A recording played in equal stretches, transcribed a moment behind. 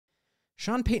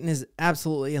Sean Payton is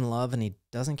absolutely in love, and he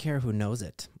doesn't care who knows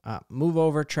it. Move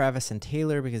over Travis and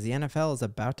Taylor because the NFL is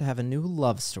about to have a new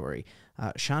love story.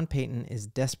 Sean Payton is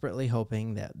desperately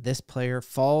hoping that this player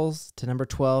falls to number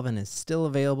 12 and is still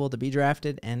available to be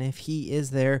drafted, and if he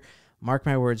is there, mark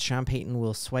my words, Sean Payton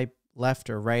will swipe left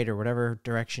or right or whatever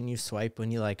direction you swipe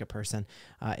when you like a person.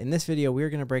 In this video, we're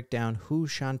going to break down who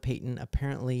Sean Payton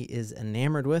apparently is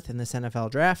enamored with in this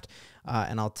NFL draft,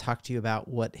 and I'll talk to you about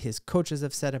what his coaches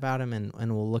have said about him,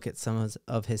 and we'll look at some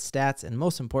of his stats, and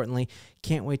most importantly,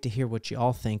 can't wait to hear what you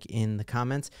all think in the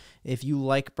comments. If you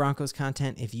like Broncos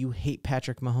content, if you hate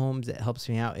Patrick Mahomes, it helps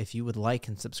me out if you would like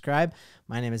and subscribe.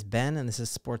 My name is Ben, and this is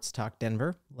Sports Talk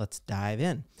Denver. Let's dive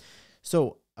in.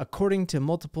 So, according to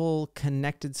multiple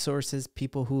connected sources,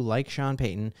 people who like Sean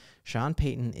Payton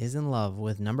is in love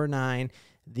with number 9,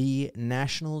 the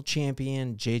national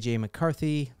champion J.J.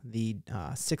 McCarthy, the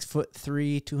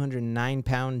 6'3",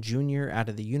 209-pound junior out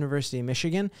of the University of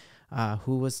Michigan,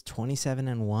 who was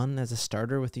 27-1 as a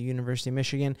starter with the University of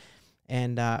Michigan,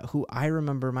 and who I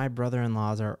remember my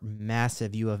brother-in-laws are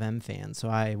massive U of M fans, so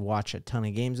I watch a ton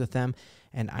of games with them,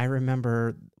 and I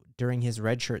remember during his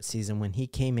redshirt season when he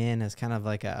came in as kind of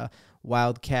like a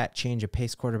wildcat change of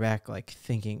pace quarterback, like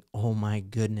thinking, oh my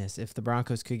goodness, if the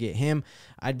Broncos could get him,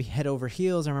 I'd be head over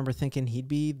heels. I remember thinking he'd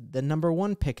be the number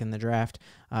 1 pick in the draft.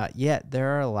 Yet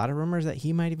there are a lot of rumors that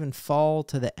he might even fall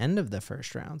to the end of the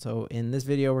first round. So in this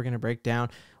video, we're going to break down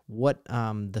what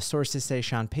the sources say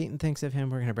Sean Payton thinks of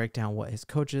him. We're going to break down what his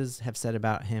coaches have said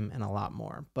about him and a lot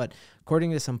more. But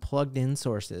according to some plugged in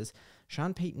sources,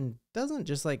 Sean Payton doesn't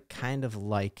just kind of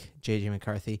like J.J.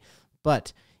 McCarthy,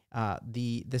 but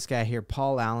this guy here,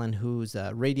 Paul Allen, who's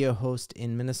a radio host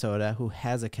in Minnesota, who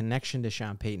has a connection to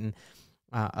Sean Payton,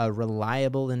 a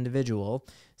reliable individual,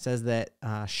 says that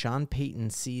Sean Payton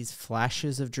sees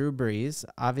flashes of Drew Brees.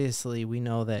 Obviously, we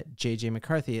know that J.J.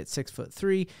 McCarthy at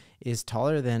 6'3" is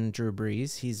taller than Drew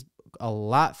Brees. He's a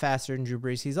lot faster than Drew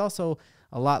Brees. He's also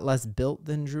a lot less built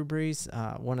than Drew Brees.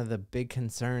 One of the big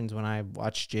concerns when I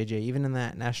watched JJ, even in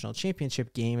that national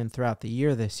championship game and throughout the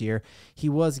year this year, he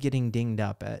was getting dinged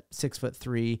up at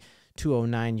 6'3",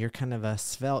 209. You're kind of a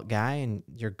svelte guy, and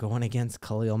you're going against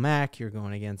Khalil Mack. You're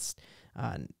going against,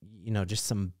 just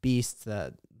some beasts.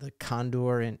 The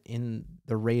Condor in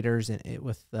the Raiders and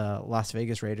with the Las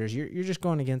Vegas Raiders. You're just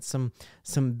going against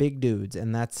some big dudes,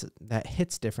 and that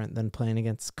hits different than playing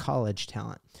against college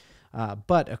talent.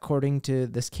 But according to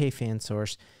this K-fan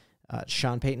source,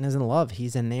 Sean Payton is in love.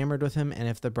 He's enamored with him, and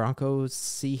if the Broncos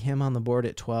see him on the board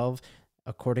at 12,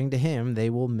 according to him, they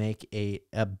will make a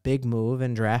big move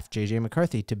and draft J.J.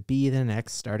 McCarthy to be the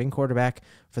next starting quarterback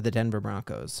for the Denver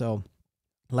Broncos. So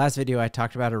last video, I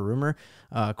talked about a rumor,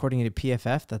 according to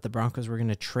PFF, that the Broncos were going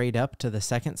to trade up to the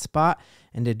 2nd spot,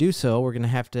 and to do so, we're going to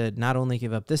have to not only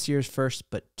give up this year's first,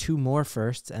 but 2 more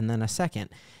firsts and then a second.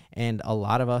 And a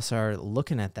lot of us are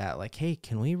looking at that like, hey,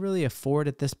 can we really afford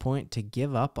at this point to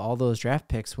give up all those draft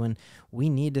picks when we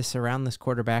need to surround this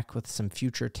quarterback with some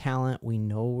future talent? We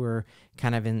know we're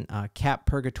kind of in cap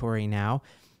purgatory now.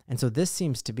 And so this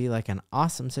seems to be like an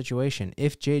awesome situation.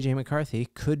 If J.J. McCarthy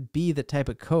could be the type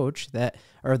of coach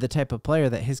or the type of player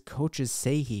that his coaches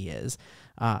say he is,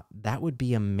 that would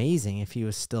be amazing if he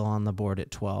was still on the board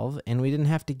at 12 and we didn't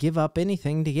have to give up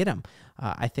anything to get him.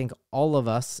 I think all of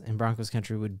us in Broncos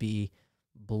country would be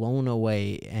blown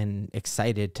away and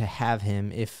excited to have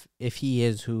him if he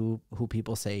is who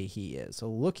people say he is. So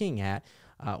looking at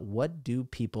what do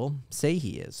people say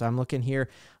he is? So I'm looking here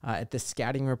at the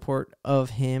scouting report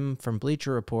of him from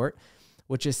Bleacher Report,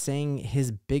 which is saying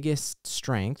his biggest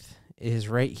strength is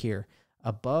right here,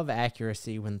 above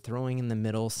accuracy when throwing in the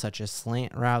middle, such as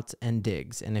slant routes and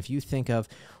digs. And if you think of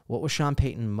what was Sean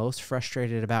Payton most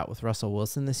frustrated about with Russell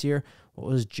Wilson this year, what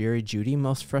was Jerry Jeudy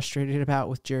most frustrated about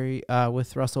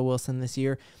with Russell Wilson this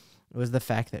year, it was the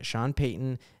fact that Sean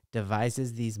Payton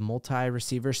devises these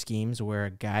multi-receiver schemes where a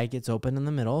guy gets open in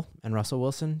the middle, and Russell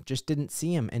Wilson just didn't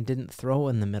see him and didn't throw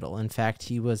in the middle. In fact,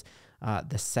 he was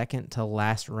the second to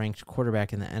last ranked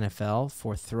quarterback in the NFL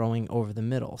for throwing over the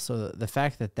middle. So the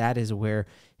fact that is where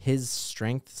his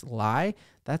strengths lie,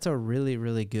 that's a really,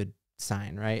 really good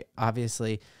sign, right?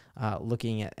 Obviously,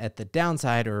 looking at the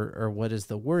downside or what is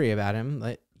the worry about him,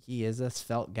 he is a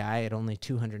svelte guy at only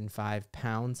 205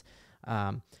 pounds.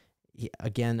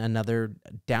 Again, another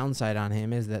downside on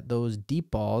him is that those deep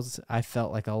balls, I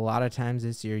felt like a lot of times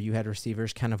this year you had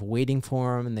receivers kind of waiting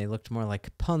for him and they looked more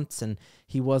like punts, and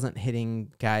he wasn't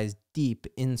hitting guys deep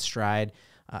in stride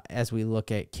as we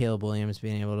look at Caleb Williams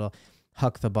being able to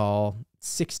huck the ball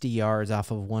 60 yards off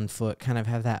of 1 foot, kind of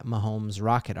have that Mahomes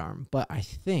rocket arm. But I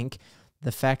think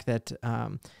the fact that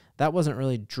that wasn't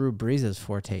really Drew Brees'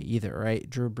 forte either, right?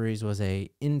 Drew Brees was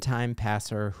a in-time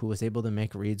passer who was able to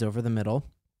make reads over the middle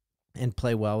and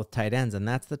play well with tight ends, and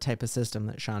that's the type of system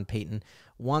that Sean Payton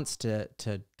wants to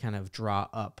kind of draw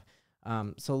up.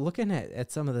 So looking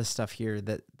at some of this stuff here,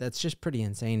 that's just pretty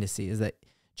insane to see, is that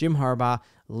Jim Harbaugh,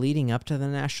 leading up to the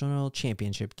national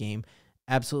championship game,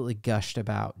 absolutely gushed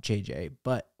about JJ.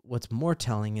 But what's more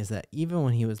telling is that even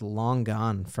when he was long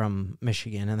gone from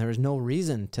Michigan and there was no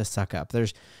reason to suck up,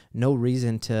 there's no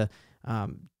reason to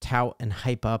tout and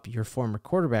hype up your former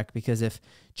quarterback, because if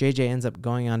JJ ends up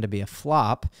going on to be a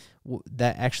flop,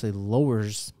 that actually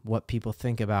lowers what people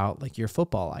think about like your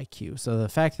football IQ. So the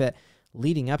fact that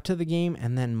leading up to the game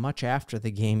and then much after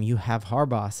the game, you have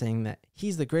Harbaugh saying that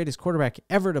he's the greatest quarterback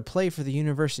ever to play for the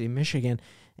University of Michigan.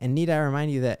 And need I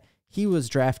remind you that he was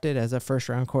drafted as a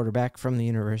first-round quarterback from the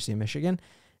University of Michigan.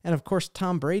 And, of course,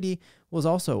 Tom Brady was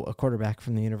also a quarterback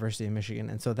from the University of Michigan.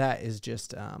 And so that is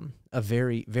just a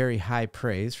very, very high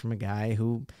praise from a guy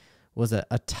who was a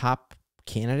top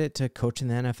candidate to coach in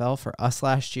the NFL for us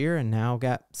last year and now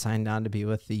got signed on to be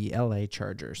with the LA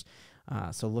Chargers.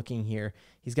 So looking here,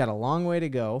 he's got a long way to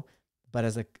go, but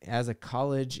as a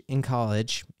college,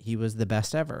 he was the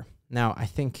best ever. Now, I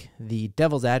think the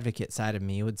devil's advocate side of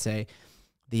me would say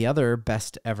the other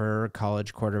best ever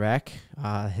college quarterback,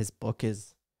 his book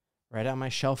is right on my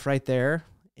shelf right there,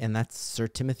 and that's Sir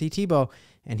Timothy Tebow.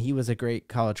 And he was a great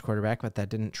college quarterback, but that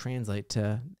didn't translate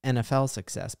to NFL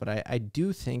success. But I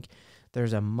do think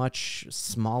there's a much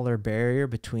smaller barrier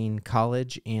between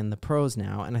college and the pros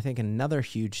now. And I think another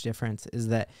huge difference is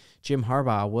that Jim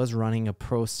Harbaugh was running a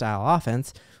pro-style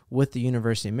offense with the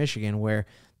University of Michigan, where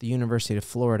the University of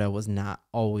Florida was not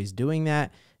always doing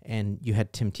that. And you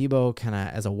had Tim Tebow kind of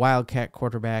as a wildcat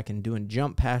quarterback and doing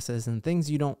jump passes and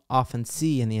things you don't often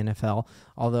see in the NFL.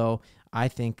 Although I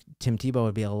think Tim Tebow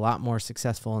would be a lot more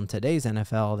successful in today's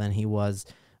NFL than he was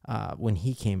when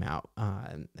he came out.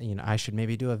 I should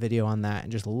maybe do a video on that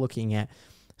and just looking at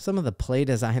some of the play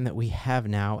design that we have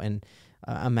now. And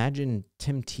imagine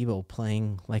Tim Tebow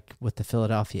playing like with the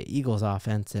Philadelphia Eagles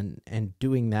offense and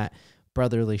doing that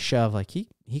brotherly shove. Like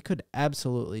he could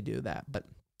absolutely do that. But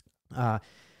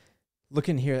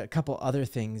looking here, a couple other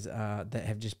things that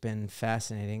have just been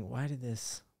fascinating. Why did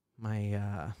this,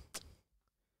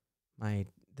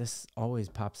 this always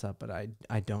pops up, but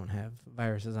I don't have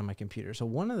viruses on my computer. So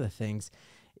one of the things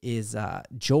is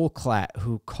Joel Klatt,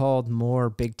 who called more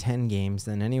Big Ten games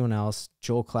than anyone else.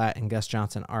 Joel Klatt and Gus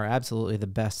Johnson are absolutely the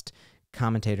best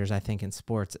commentators, I think, in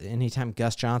sports. Anytime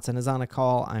Gus Johnson is on a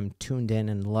call, I'm tuned in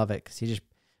and love it because he just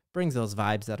brings those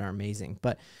vibes that are amazing.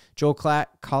 But Joel Klatt,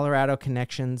 Colorado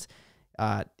connections.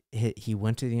 He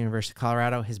went to the University of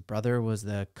Colorado. His brother was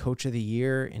the coach of the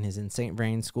year in his St.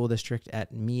 Vrain school district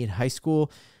at Meade High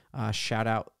School. Shout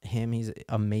out him. He's an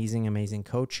amazing, amazing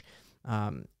coach.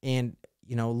 And,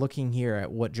 looking here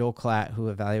at what Joel Klatt,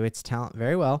 who evaluates talent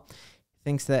very well,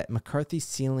 thinks that McCarthy's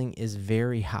ceiling is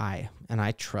very high, and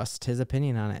I trust his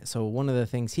opinion on it. So one of the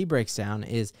things he breaks down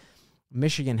is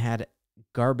Michigan had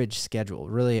garbage schedule.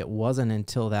 Really, it wasn't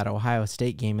until that Ohio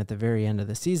State game at the very end of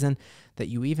the season that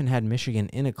you even had Michigan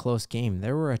in a close game.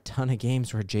 There were a ton of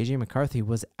games where J.J. McCarthy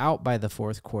was out by the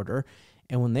fourth quarter,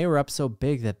 and when they were up so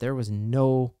big that there was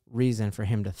no reason for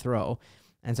him to throw.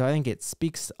 And so I think it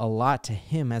speaks a lot to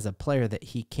him as a player that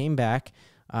he came back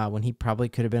when he probably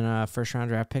could have been a first-round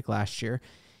draft pick last year,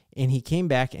 and he came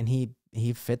back and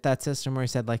he fit that system where he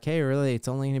said, like, hey, really, it's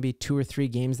only going to be 2 or 3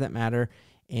 games that matter,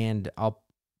 and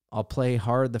I'll play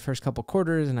hard the first couple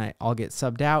quarters, and I'll get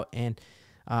subbed out. And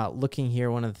looking here,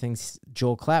 one of the things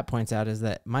Joel Klatt points out is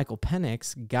that Michael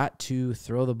Penix got to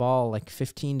throw the ball like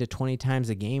 15 to 20 times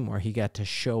a game, where he got to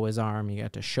show his arm, he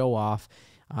got to show off.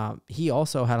 He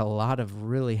also had a lot of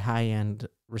really high-end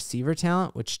receiver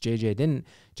talent, which JJ didn't.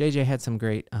 JJ had some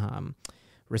great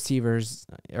receivers,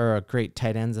 or great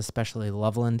tight ends, especially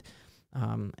Loveland,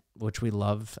 which we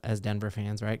love as Denver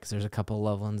fans, right? Because there's a couple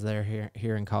of Lovelands there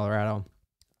here in Colorado.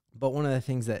 But one of the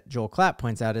things that Joel Klatt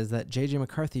points out is that J.J.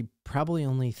 McCarthy probably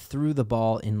only threw the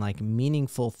ball in like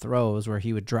meaningful throws where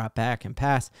he would drop back and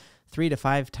pass 3 to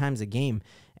 5 times a game.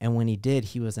 And when he did,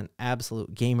 he was an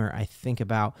absolute gamer. I think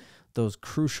about those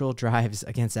crucial drives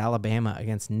against Alabama,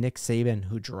 against Nick Saban,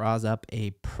 who draws up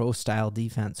a pro-style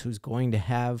defense, who's going to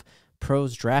have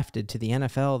pros drafted to the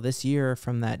NFL this year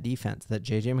from that defense, that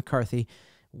J.J. McCarthy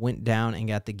went down and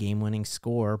got the game-winning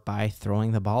score by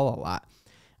throwing the ball a lot.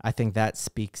 I think that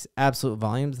speaks absolute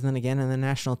volumes. And then again, in the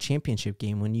national championship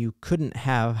game, when you couldn't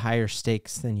have higher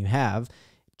stakes than you have,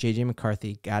 J.J.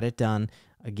 McCarthy got it done.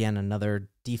 Again, another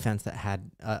defense that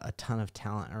had a ton of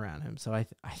talent around him. So I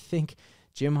think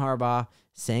Jim Harbaugh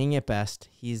saying it best,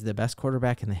 he's the best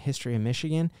quarterback in the history of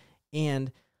Michigan,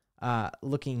 And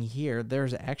looking here,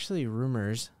 there's actually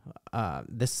rumors.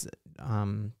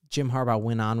 Jim Harbaugh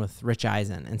went on with Rich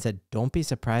Eisen and said, don't be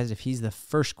surprised if he's the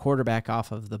first quarterback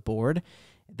off of the board,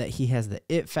 that he has the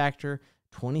it factor,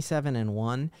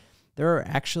 27-1. There are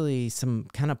actually some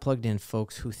kind of plugged in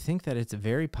folks who think that it's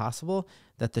very possible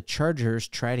that the Chargers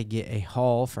try to get a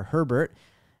haul for Herbert.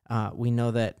 We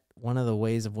know that one of the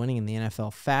ways of winning in the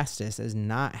NFL fastest is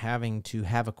not having to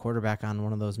have a quarterback on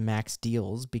one of those max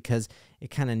deals, because it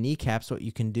kind of kneecaps what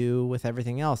you can do with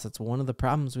everything else. That's one of the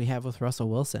problems we have with Russell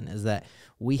Wilson, is that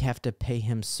we have to pay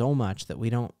him so much that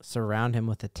we don't surround him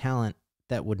with the talent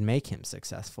that would make him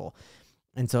successful.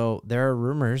 And so there are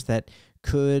rumors that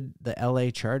could the LA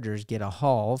Chargers get a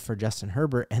haul for Justin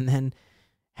Herbert and then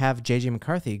have JJ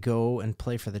McCarthy go and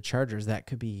play for the Chargers? That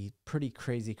could be pretty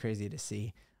crazy to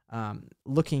see.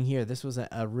 Looking here, this was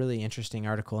a really interesting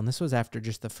article, and this was after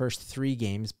just the first 3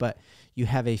 games, but you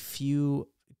have a few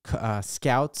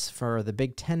scouts for the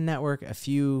Big Ten Network, a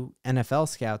few NFL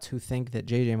scouts who think that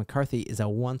JJ McCarthy is a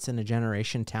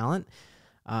once-in-a-generation talent,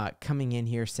 coming in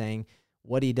here saying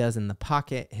what he does in the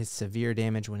pocket, his severe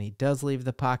damage when he does leave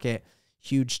the pocket,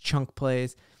 huge chunk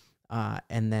plays,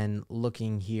 and then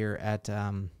looking here at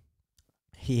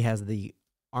he has the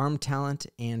arm talent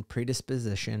and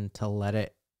predisposition to let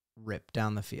it rip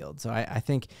down the field. So I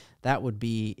think that would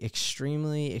be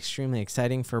extremely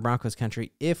exciting for Broncos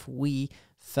country if we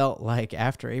felt like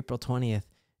after April 20th,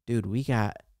 dude, we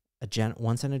got a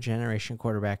once-in-a-generation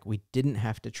quarterback. We didn't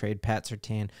have to trade Pat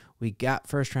Surtain. We got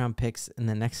first-round picks in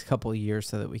the next couple of years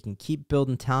so that we can keep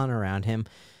building talent around him.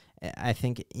 I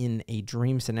think in a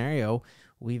dream scenario,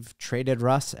 we've traded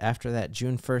Russ after that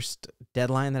June 1st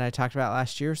deadline that I talked about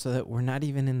last year, so that we're not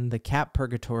even in the cap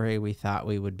purgatory we thought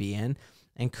we would be in.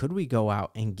 And could we go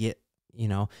out and get,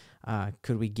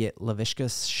 could we get Laviska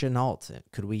Shenault?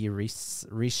 Could we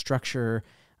restructure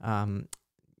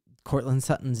Cortland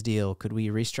Sutton's deal? Could we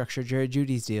restructure Jerry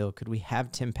Jeudy's deal? Could we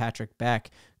have Tim Patrick back?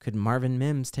 Could Marvin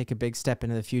Mims take a big step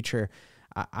into the future?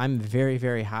 I'm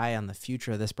very high on the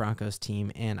future of this Broncos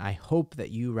team, and I hope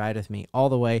that you ride with me all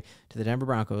the way to the Denver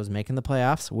Broncos making the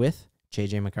playoffs with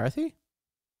JJ McCarthy.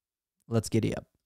 Let's giddy up.